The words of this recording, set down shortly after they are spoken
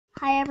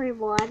Hi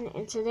everyone,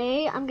 and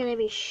today I'm going to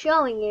be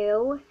showing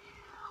you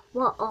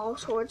what all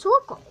swords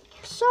look like.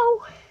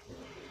 So,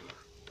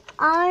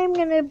 I'm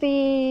going to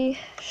be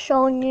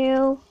showing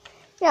you,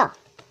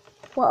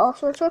 what all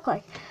swords look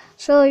like.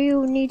 So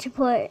you need to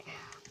put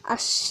a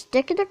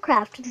stick in the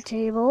crafting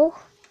table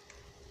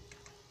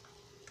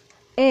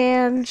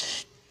and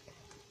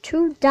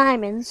 2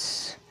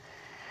 diamonds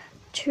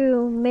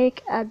to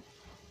make a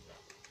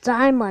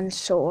diamond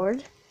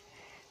sword,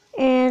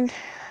 and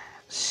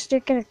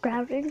stick in a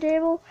crafting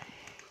table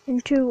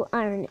and 2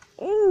 iron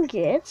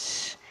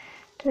ingots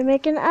to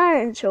make an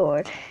iron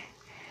sword,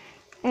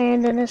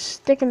 and then a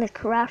stick in the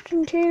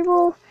crafting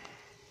table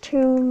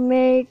to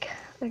make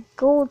a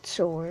gold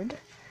sword,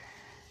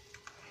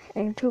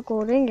 and 2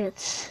 gold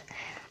ingots,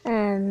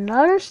 and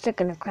another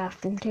stick in the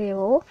crafting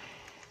table,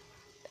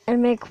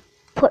 and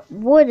put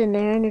wood in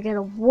there and you get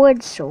a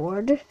wood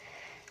sword.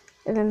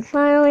 And then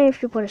finally,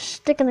 if you put a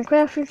stick in the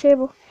crafting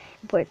table,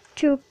 you put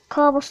 2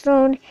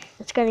 cobblestone,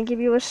 it's going to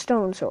give you a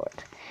stone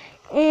sword.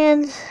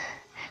 And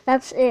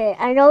that's it.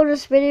 I know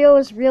this video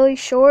is really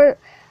short,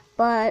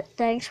 but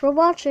thanks for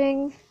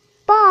watching.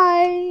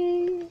 Bye!